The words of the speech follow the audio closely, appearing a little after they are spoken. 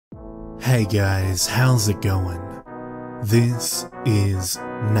Hey guys, how's it going? This is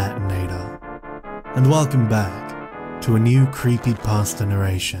Natinator, and welcome back to a new Creepypasta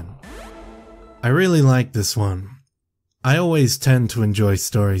narration. I really like this one. I always tend to enjoy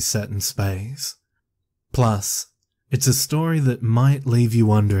stories set in space. Plus, it's a story that might leave you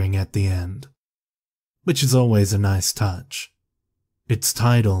wondering at the end, which is always a nice touch. It's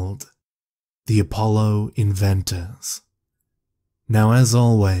titled, The Apollo Inventus. Now as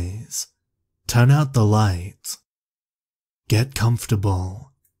always, turn out the lights, get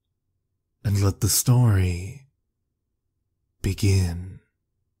comfortable, and let the story begin.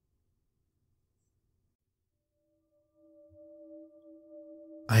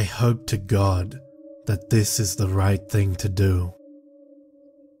 I hope to God that this is the right thing to do.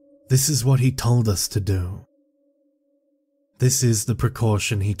 This is what he told us to do. This is the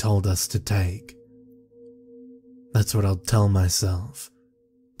precaution he told us to take. That's what I'll tell myself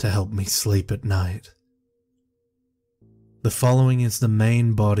to help me sleep at night. The following is the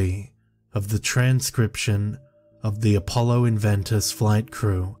main body of the transcription of the Apollo Inventus flight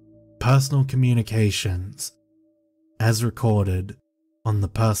crew personal communications as recorded on the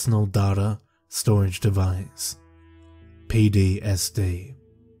Personal Data Storage Device, PDSD.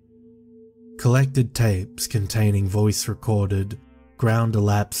 Collected tapes containing voice recorded ground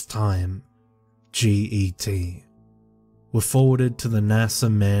elapsed time, GET, were forwarded to the NASA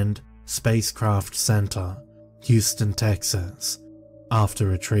Manned Spacecraft Center, Houston, Texas, after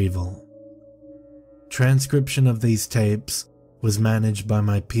retrieval. Transcription of these tapes was managed by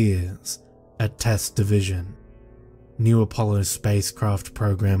my peers at Test Division, New Apollo Spacecraft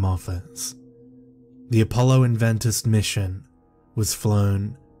Program Office. The Apollo Inventus mission was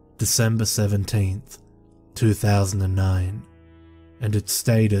flown December 17th, 2009, and its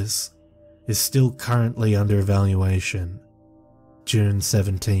status is still currently under evaluation, June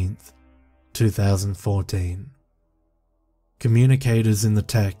 17th, 2014. Communicators in the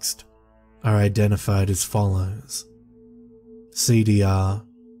text are identified as follows: CDR,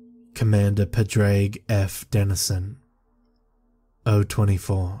 Commander Padraig F. Dennison.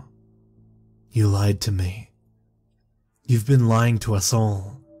 024. You lied to me. You've been lying to us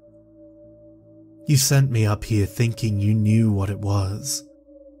all. You sent me up here thinking you knew what it was.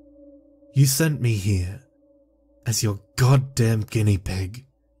 You sent me here as your goddamn guinea pig.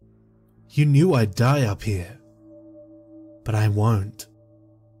 You knew I'd die up here. But I won't.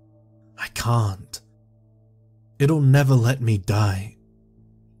 I can't. It'll never let me die.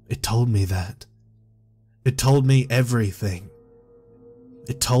 It told me that. It told me everything.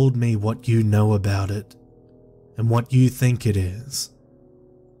 It told me what you know about it, and what you think it is.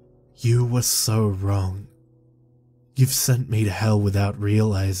 You were so wrong. You've sent me to hell without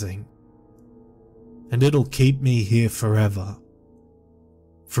realizing. And it'll keep me here forever.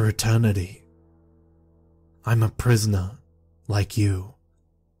 For eternity. I'm a prisoner, like you.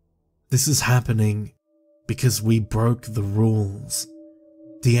 This is happening because we broke the rules.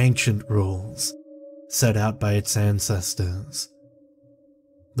 The ancient rules, set out by its ancestors.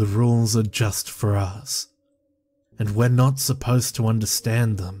 The rules are just for us, and we're not supposed to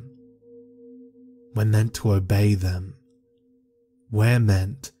understand them. We're meant to obey them. We're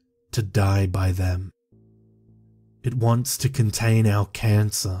meant to die by them. It wants to contain our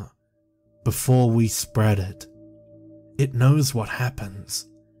cancer before we spread it. It knows what happens.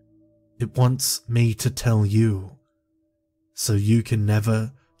 It wants me to tell you, so you can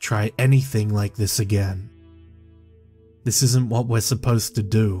never try anything like this again. This isn't what we're supposed to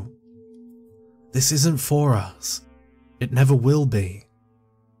do. This isn't for us. It never will be.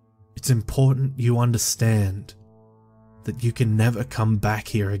 It's important you understand that you can never come back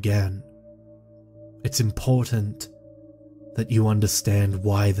here again. It's important that you understand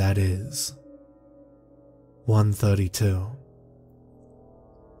why that is. 132.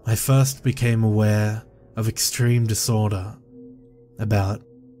 I first became aware of extreme disorder about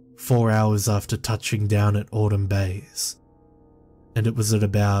 4 hours after touching down at Autumn Base, and it was at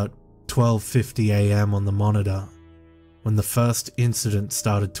about 12:50 AM on the monitor when the first incident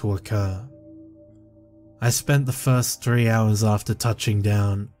started to occur. I spent the first 3 hours after touching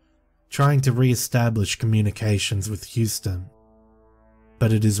down trying to re-establish communications with Houston,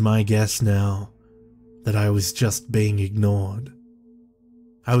 but it is my guess now that I was just being ignored.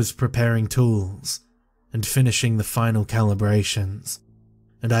 I was preparing tools and finishing the final calibrations,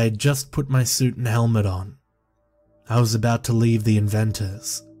 and I had just put my suit and helmet on. I was about to leave the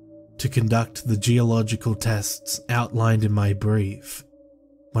Inventus to conduct the geological tests outlined in my brief,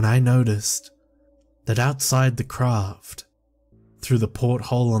 when I noticed that outside the craft, through the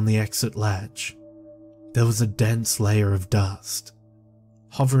porthole on the exit latch, there was a dense layer of dust,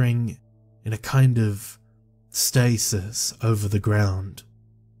 hovering in a kind of stasis over the ground.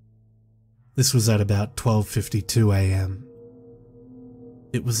 This was at about 12:52 a.m.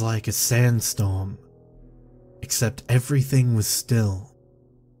 It was like a sandstorm, except everything was still.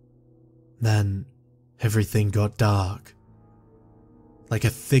 Then everything got dark, like a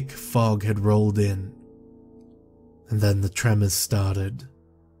thick fog had rolled in, and then the tremors started.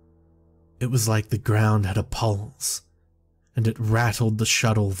 It was like the ground had a pulse, and it rattled the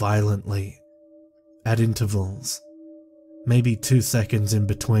shuttle violently, at intervals, maybe 2 seconds in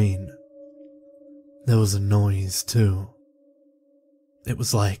between. There was a noise too. It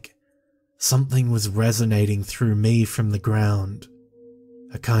was like something was resonating through me from the ground,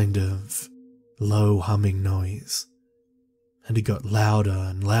 a kind of low humming noise, and it got louder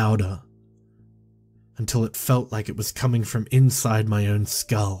and louder, until it felt like it was coming from inside my own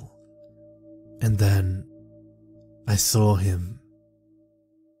skull. And then I saw him.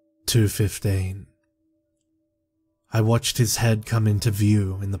 2:15. I watched his head come into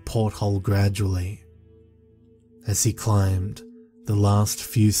view in the porthole gradually, as he climbed the last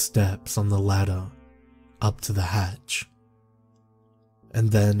few steps on the ladder up to the hatch. And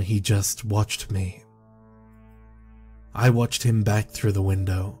then he just watched me. I watched him back through the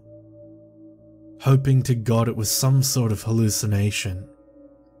window, hoping to God it was some sort of hallucination.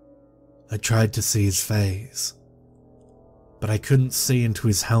 I tried to see his face, but I couldn't see into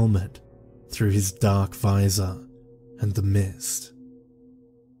his helmet through his dark visor and the mist.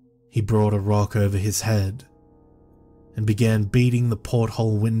 He brought a rock over his head and began beating the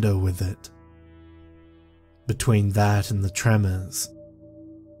porthole window with it. Between that and the tremors,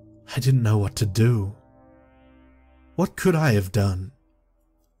 I didn't know what to do. What could I have done?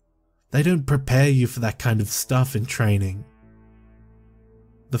 They don't prepare you for that kind of stuff in training.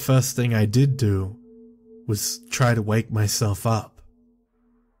 The first thing I did do was try to wake myself up.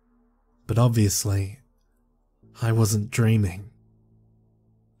 But obviously, I wasn't dreaming.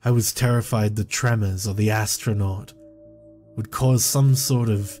 I was terrified the tremors or the astronaut would cause some sort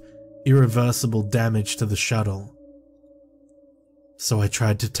of irreversible damage to the shuttle. So I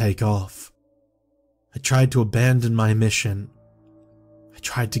tried to take off. I tried to abandon my mission. I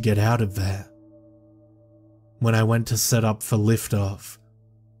tried to get out of there. When I went to set up for liftoff,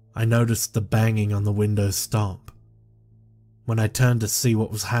 I noticed the banging on the window stop. When I turned to see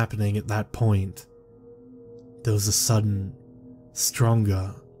what was happening at that point, there was a sudden,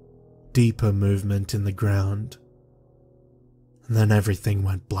 stronger, deeper movement in the ground. And then everything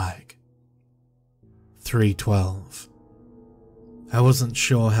went black. 3:12. I wasn't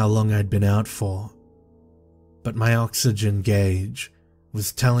sure how long I'd been out for, but my oxygen gauge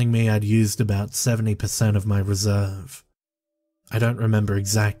was telling me I'd used about 70% of my reserve. I don't remember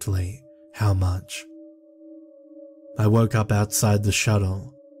exactly how much. I woke up outside the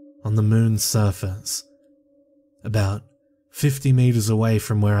shuttle, on the moon's surface, about 50 meters away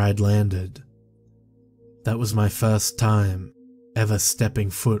from where I'd landed. That was my first time ever stepping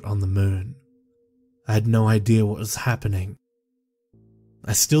foot on the moon. I had no idea what was happening.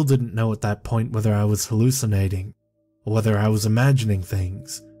 I still didn't know at that point whether I was hallucinating, or whether I was imagining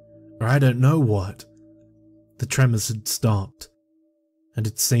things, or I don't know what. The tremors had stopped, and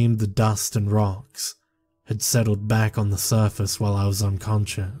it seemed the dust and rocks had settled back on the surface while I was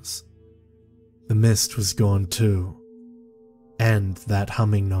unconscious. The mist was gone too, and that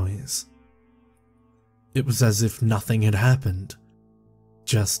humming noise. It was as if nothing had happened,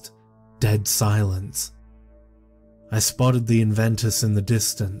 just dead silence. I spotted the Inventus in the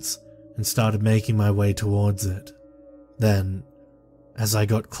distance and started making my way towards it. Then, as I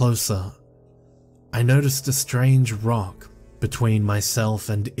got closer, I noticed a strange rock between myself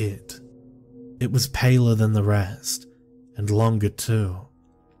and it. It was paler than the rest, and longer too.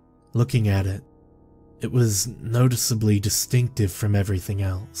 Looking at it, it was noticeably distinctive from everything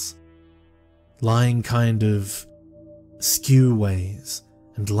else, lying kind of skew ways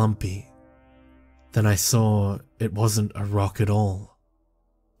and lumpy. Then I saw it wasn't a rock at all.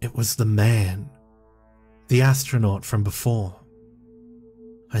 It was the man, the astronaut from before.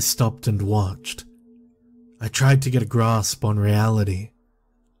 I stopped and watched. I tried to get a grasp on reality.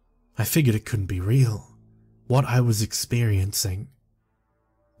 I figured it couldn't be real, what I was experiencing.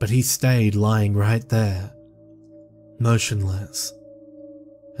 But he stayed lying right there, motionless.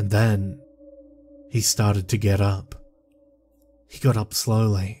 And then he started to get up. He got up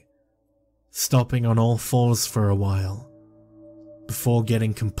slowly, stopping on all fours for a while, before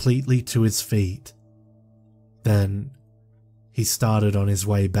getting completely to his feet. Then he started on his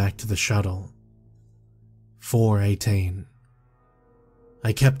way back to the shuttle. 4:18.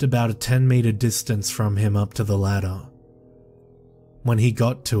 I kept about a 10-meter distance from him up to the ladder. When he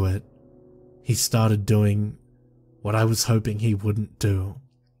got to it, he started doing what I was hoping he wouldn't do.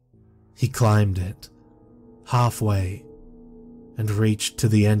 He climbed it, halfway, and reached to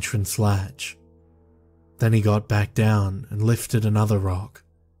the entrance latch. Then he got back down and lifted another rock.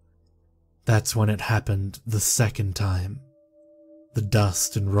 That's when it happened the second time. The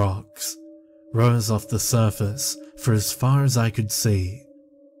dust and rocks rose off the surface for as far as I could see.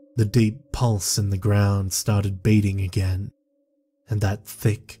 The deep pulse in the ground started beating again, and that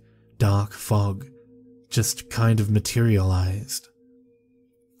thick, dark fog just kind of materialized.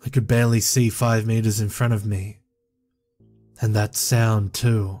 I could barely see 5 meters in front of me. And that sound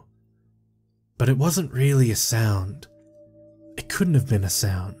too. But it wasn't really a sound. It couldn't have been a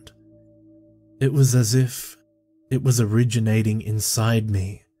sound. It was as if it was originating inside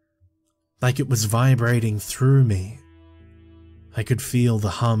me, like it was vibrating through me. I could feel the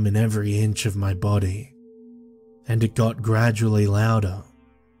hum in every inch of my body, and it got gradually louder.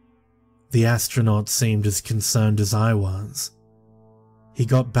 The astronaut seemed as concerned as I was. He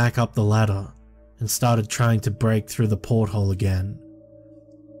got back up the ladder and started trying to break through the porthole again.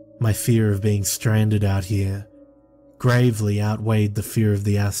 My fear of being stranded out here gravely outweighed the fear of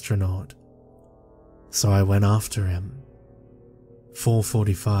the astronaut, so I went after him.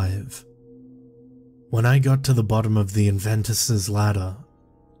 4:45. When I got to the bottom of the Inventus's ladder,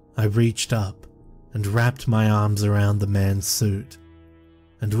 I reached up and wrapped my arms around the man's suit,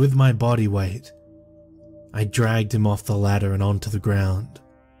 and with my body weight, I dragged him off the ladder and onto the ground.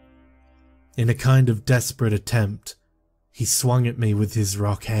 In a kind of desperate attempt, he swung at me with his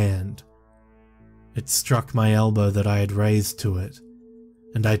rock hand. It struck my elbow that I had raised to it,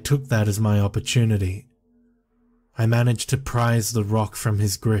 and I took that as my opportunity. I managed to prise the rock from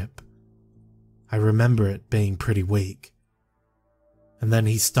his grip. I remember it being pretty weak. And then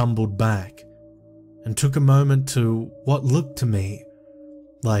he stumbled back and took a moment to what looked to me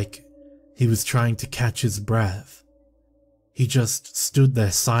like he was trying to catch his breath. He just stood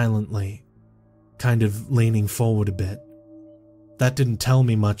there silently, kind of leaning forward a bit. That didn't tell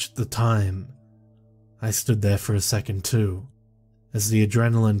me much at the time. I stood there for a second too, as the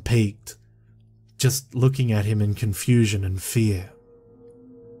adrenaline peaked, just looking at him in confusion and fear.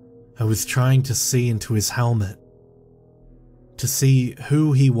 I was trying to see into his helmet, to see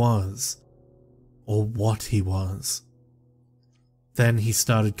who he was, or what he was. Then he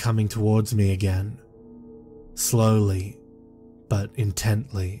started coming towards me again, slowly, but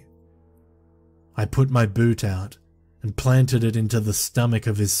intently. I put my boot out and planted it into the stomach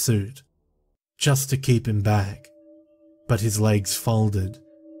of his suit, just to keep him back, but his legs folded,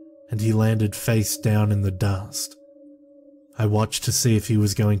 and he landed face down in the dust. I watched to see if he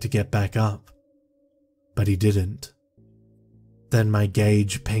was going to get back up, but he didn't. Then my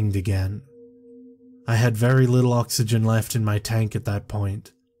gauge pinged again. I had very little oxygen left in my tank at that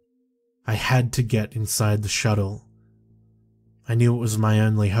point. I had to get inside the shuttle. I knew it was my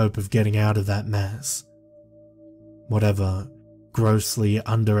only hope of getting out of that mess. Whatever grossly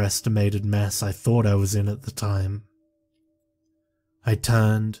underestimated mess I thought I was in at the time. I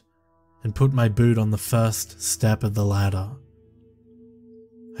turned and put my boot on the first step of the ladder.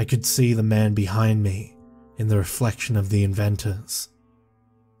 I could see the man behind me in the reflection of the Inventus.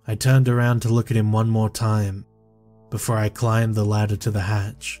 I turned around to look at him one more time before I climbed the ladder to the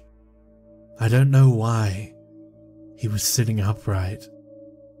hatch. I don't know why. He was sitting upright,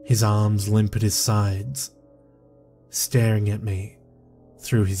 his arms limp at his sides, staring at me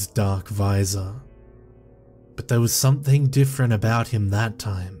through his dark visor. But there was something different about him that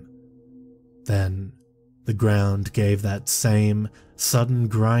time. Then the ground gave that same sudden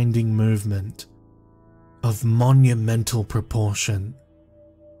grinding movement of monumental proportion,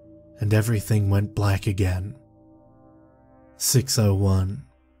 and everything went black again. 6:01.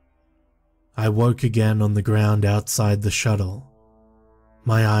 I woke again on the ground outside the shuttle.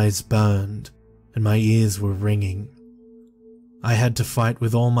 My eyes burned and my ears were ringing. I had to fight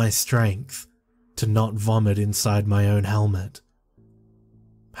with all my strength to not vomit inside my own helmet.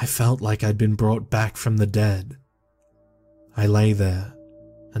 I felt like I'd been brought back from the dead. I lay there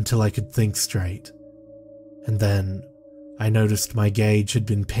until I could think straight, and then I noticed my gauge had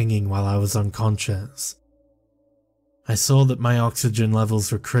been pinging while I was unconscious. I saw that my oxygen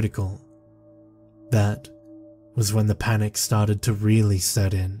levels were critical. That was when the panic started to really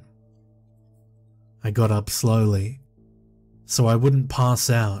set in. I got up slowly, so I wouldn't pass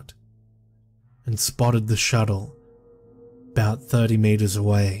out, and spotted the shuttle about 30 meters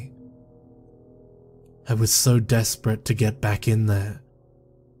away. I was so desperate to get back in there.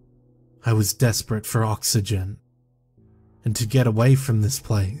 I was desperate for oxygen, and to get away from this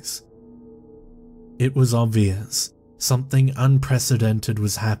place. It was obvious something unprecedented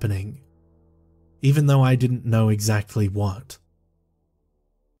was happening, even though I didn't know exactly what.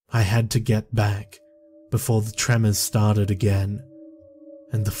 I had to get back before the tremors started again,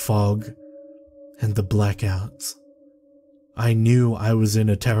 and the fog, and the blackouts. I knew I was in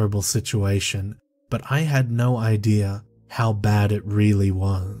a terrible situation, but I had no idea how bad it really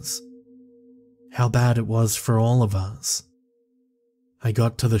was. How bad it was for all of us. I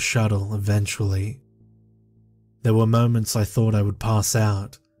got to the shuttle eventually. There were moments I thought I would pass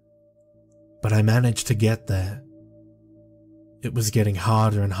out, but I managed to get there. It was getting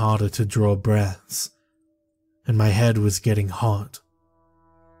harder and harder to draw breaths, and my head was getting hot.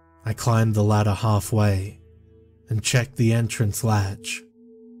 I climbed the ladder halfway and checked the entrance latch.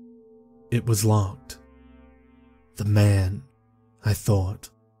 It was locked. The man, I thought.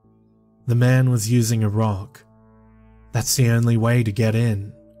 The man was using a rock. That's the only way to get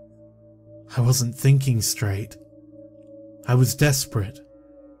in. I wasn't thinking straight. I was desperate.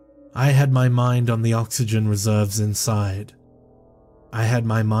 I had my mind on the oxygen reserves inside. I had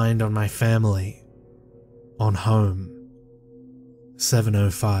my mind on my family. On home.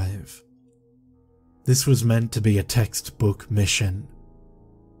 7:05. This was meant to be a textbook mission.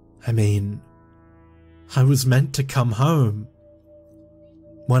 I mean, I was meant to come home.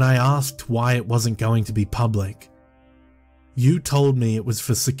 When I asked why it wasn't going to be public, you told me it was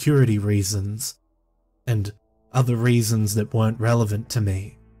for security reasons, and other reasons that weren't relevant to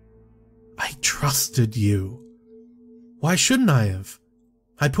me. I trusted you. Why shouldn't I have?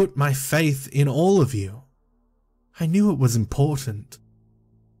 I put my faith in all of you. I knew it was important.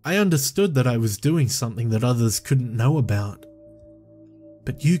 I understood that I was doing something that others couldn't know about.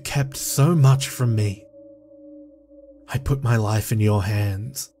 But you kept so much from me. I put my life in your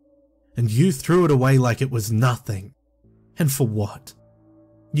hands, and you threw it away like it was nothing. And for what?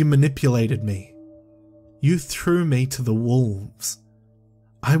 You manipulated me. You threw me to the wolves.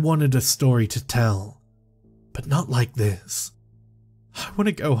 I wanted a story to tell, but not like this. I want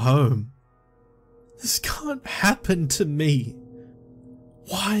to go home. This can't happen to me.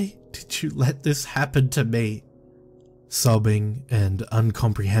 Why did you let this happen to me? Sobbing and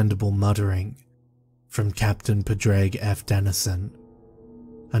uncomprehendable muttering from Captain Padraig F. Dennison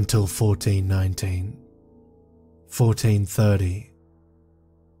until 1419. 1430.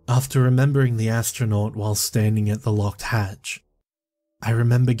 After remembering the astronaut while standing at the locked hatch, I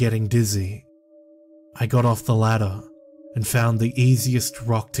remember getting dizzy. I got off the ladder and found the easiest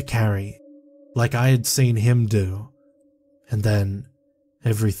rock to carry, like I had seen him do, and then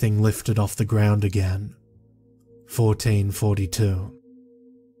everything lifted off the ground again. 1442.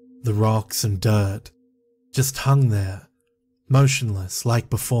 The rocks and dirt just hung there, motionless like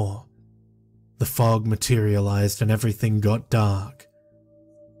before. The fog materialized and everything got dark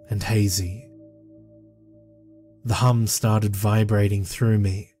and hazy. The hum started vibrating through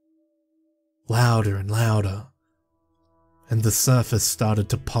me, louder and louder, and the surface started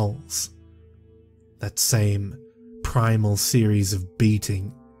to pulse. That same primal series of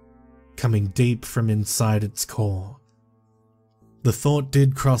beating, coming deep from inside its core. The thought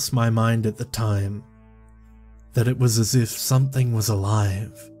did cross my mind at the time that it was as if something was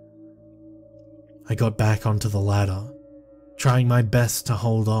alive. I got back onto the ladder, trying my best to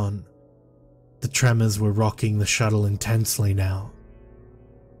hold on. The tremors were rocking the shuttle intensely now.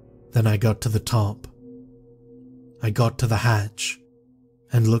 Then I got to the top. I got to the hatch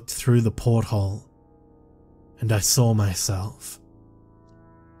and looked through the porthole, and I saw myself.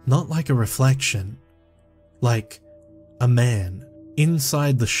 Not like a reflection, like a man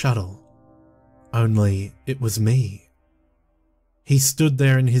inside the shuttle, only it was me. He stood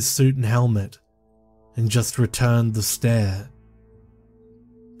there in his suit and helmet and just returned the stare.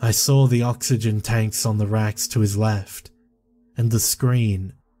 I saw the oxygen tanks on the racks to his left, and the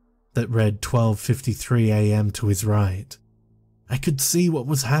screen that read 12:53 AM to his right. I could see what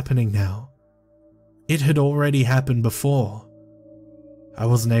was happening now. It had already happened before. I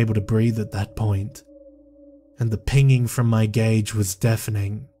wasn't able to breathe at that point, and the pinging from my gauge was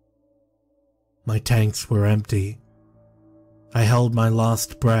deafening. My tanks were empty. I held my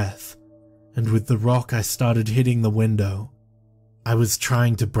last breath, and with the rock I started hitting the window. I was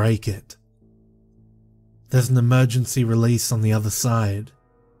trying to break it. There's an emergency release on the other side,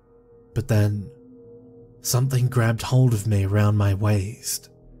 but then something grabbed hold of me around my waist.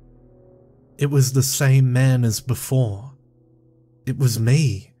 It was the same man as before. It was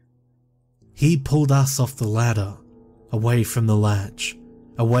me. He pulled us off the ladder, away from the latch,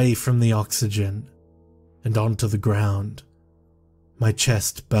 away from the oxygen, and onto the ground. My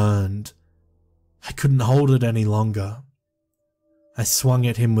chest burned. I couldn't hold it any longer. I swung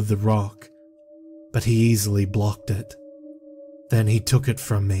at him with the rock, but he easily blocked it. Then he took it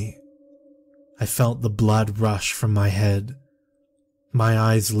from me. I felt the blood rush from my head. My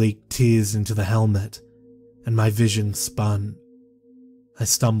eyes leaked tears into the helmet, and my vision spun. I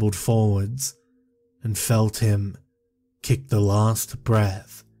stumbled forwards and felt him kick the last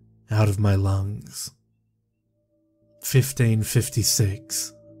breath out of my lungs.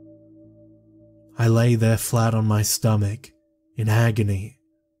 1556. I lay there flat on my stomach, in agony.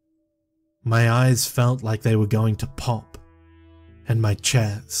 My eyes felt like they were going to pop, and my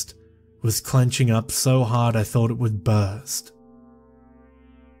chest was clenching up so hard I thought it would burst.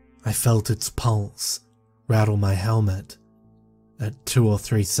 I felt its pulse rattle my helmet at 2 or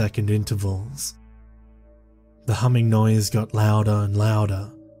 3 second intervals. The humming noise got louder and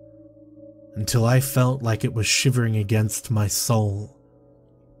louder, until I felt like it was shivering against my soul.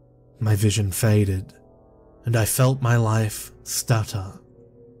 My vision faded, and I felt my life stutter.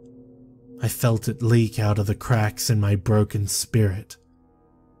 I felt it leak out of the cracks in my broken spirit.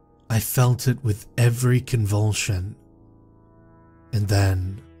 I felt it with every convulsion. And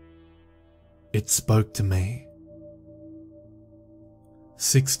then it spoke to me.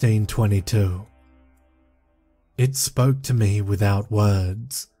 1622. It spoke to me without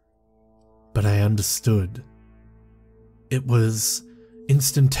words, but I understood. It was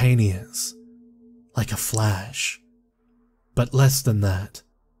instantaneous, like a flash, but less than that.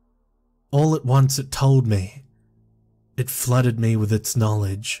 All at once it told me. It flooded me with its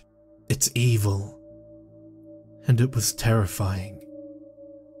knowledge, its evil, and it was terrifying.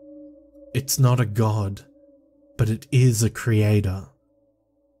 It's not a god, but it is a creator.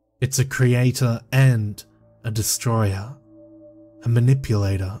 It's a creator and a destroyer, a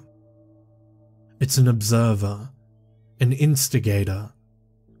manipulator. It's an observer, an instigator.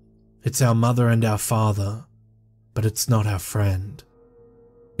 It's our mother and our father, but it's not our friend.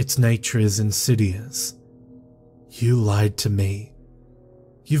 Its nature is insidious. You lied to me.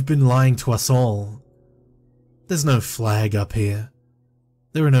 You've been lying to us all. There's no flag up here.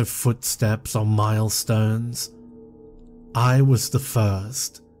 There are no footsteps or milestones. I was the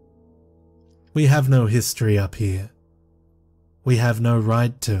first. We have no history up here. We have no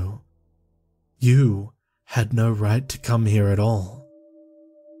right to. You had no right to come here at all.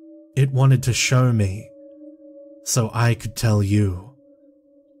 It wanted to show me, so I could tell you.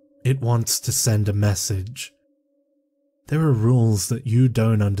 It wants to send a message. There are rules that you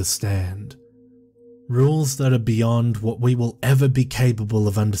don't understand. Rules that are beyond what we will ever be capable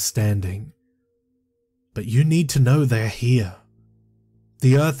of understanding. But you need to know they're here.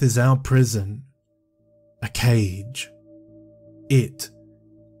 The Earth is our prison, a cage. It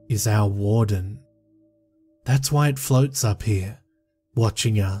is our warden. That's why it floats up here,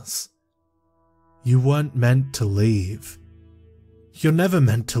 watching us. You weren't meant to leave. You're never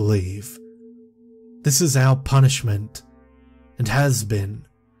meant to leave. This is our punishment, and has been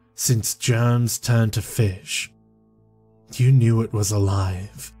since germs turned to fish. You knew it was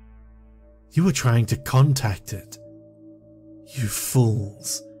alive. You were trying to contact it. You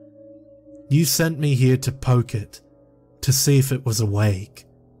fools. You sent me here to poke it, to see if it was awake.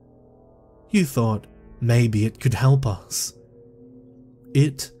 You thought maybe it could help us.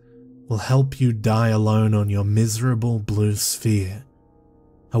 It will help you die alone on your miserable blue sphere,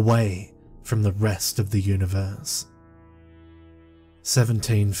 away from the rest of the universe.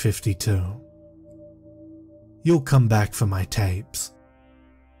 1752. You'll come back for my tapes.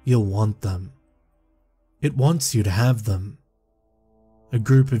 You'll want them. It wants you to have them. A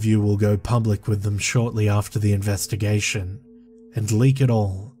group of you will go public with them shortly after the investigation and leak it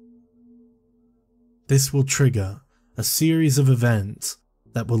all. This will trigger a series of events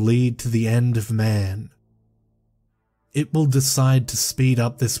that will lead to the end of man. It will decide to speed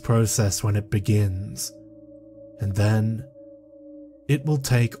up this process when it begins, and then it will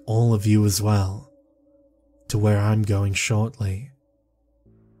take all of you as well, to where I'm going shortly.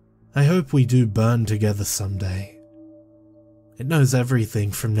 I hope we do burn together someday. It knows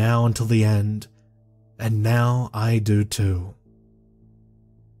everything from now until the end, and now I do too.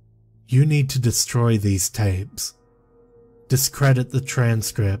 You need to destroy these tapes. Discredit the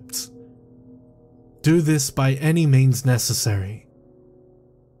transcripts. Do this by any means necessary,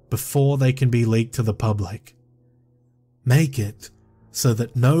 before they can be leaked to the public. Make it so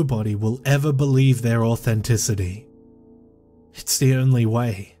that nobody will ever believe their authenticity. It's the only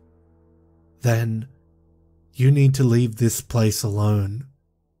way. Then, you need to leave this place alone.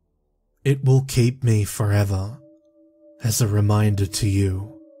 It will keep me forever, as a reminder to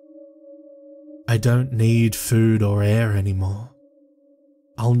you. I don't need food or air anymore.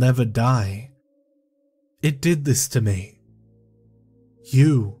 I'll never die. It did this to me.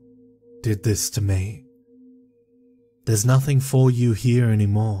 You did this to me. There's nothing for you here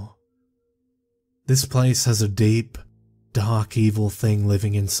anymore. This place has a deep, dark evil thing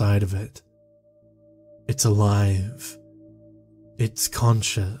living inside of it. It's alive. It's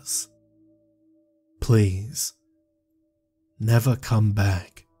conscious. Please, never come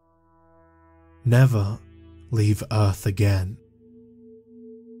back. Never leave Earth again.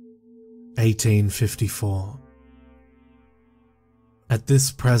 1854. At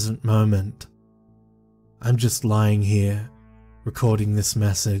this present moment, I'm just lying here, recording this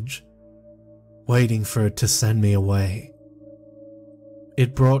message, waiting for it to send me away.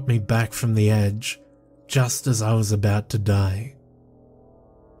 It brought me back from the edge just as I was about to die.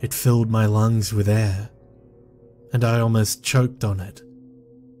 It filled my lungs with air, and I almost choked on it,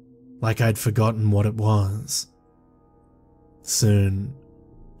 like I'd forgotten what it was. Soon,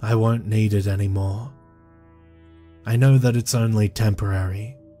 I won't need it anymore. I know that it's only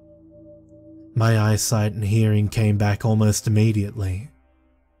temporary. My eyesight and hearing came back almost immediately.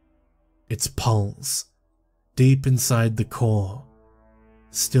 Its pulse, deep inside the core,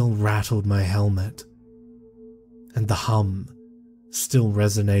 still rattled my helmet, and the hum still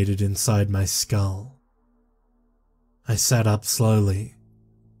resonated inside my skull. I sat up slowly,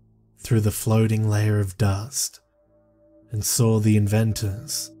 through the floating layer of dust, and saw the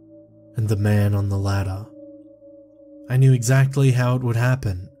Inventus and the man on the ladder. I knew exactly how it would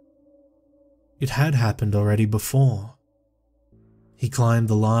happen. It had happened already before. He climbed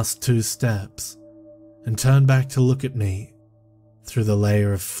the last 2 steps and turned back to look at me through the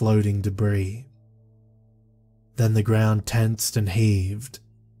layer of floating debris. Then the ground tensed and heaved,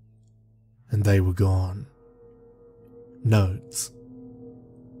 and they were gone. Notes: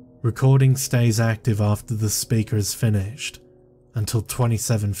 recording stays active after the speaker is finished until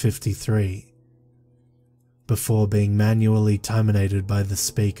 27:53, before being manually terminated by the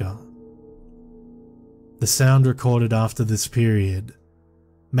speaker. The sound recorded after this period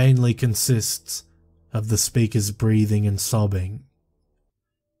mainly consists of the speaker's breathing and sobbing.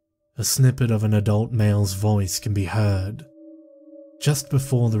 A snippet of an adult male's voice can be heard just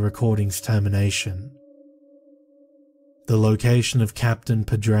before the recording's termination. The location of Captain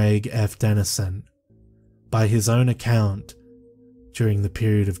Padraig F. Dennison, by his own account, during the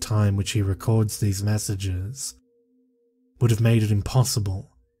period of time which he records these messages, would have made it impossible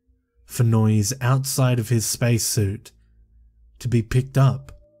for noise outside of his spacesuit to be picked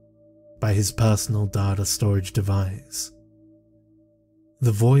up by his personal data storage device.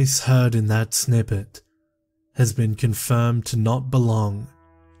 The voice heard in that snippet has been confirmed to not belong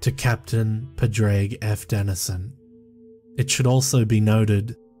to Captain Padraig F. Dennison. It should also be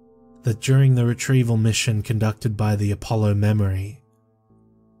noted that during the retrieval mission conducted by the Apollo Memory,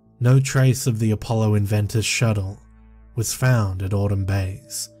 no trace of the Apollo Inventus shuttle was found at Autumn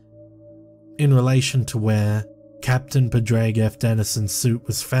Base. In relation to where Captain Padraig F. Dennison's suit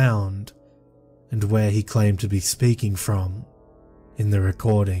was found, and where he claimed to be speaking from in the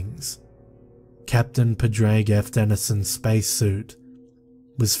recordings, Captain Padraig F. Dennison's spacesuit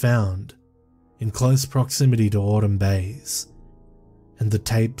was found in close proximity to Autumn Base, and the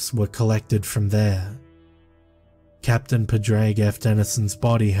tapes were collected from there. Captain Padraig F. Dennison's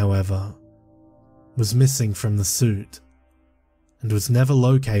body, however, was missing from the suit, and was never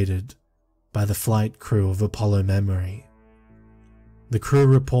located by the flight crew of Apollo Memory. The crew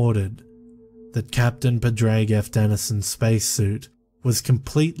reported that Captain Padraig F. Dennison's spacesuit was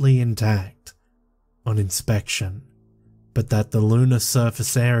completely intact on inspection, but that the lunar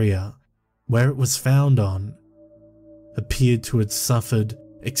surface area where it was found on appeared to have suffered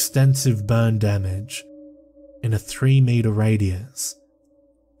extensive burn damage in a 3-meter radius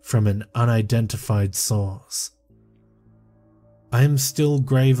from an unidentified source. I am still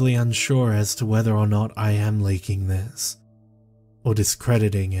gravely unsure as to whether or not I am leaking this, or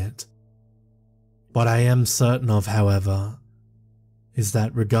discrediting it. What I am certain of, however, is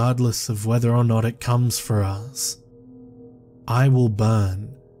that regardless of whether or not it comes for us, I will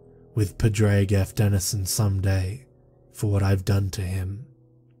burn with Padraig F. Dennison someday for what I've done to him,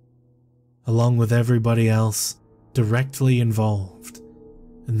 along with everybody else directly involved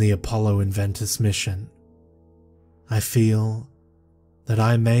in the Apollo Inventus mission. I feel that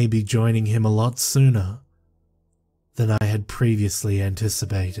I may be joining him a lot sooner than I had previously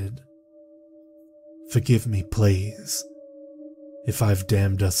anticipated. Forgive me, please, if I've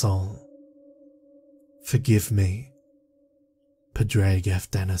damned us all. Forgive me, Padraig F.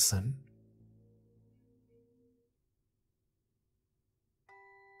 Dennison.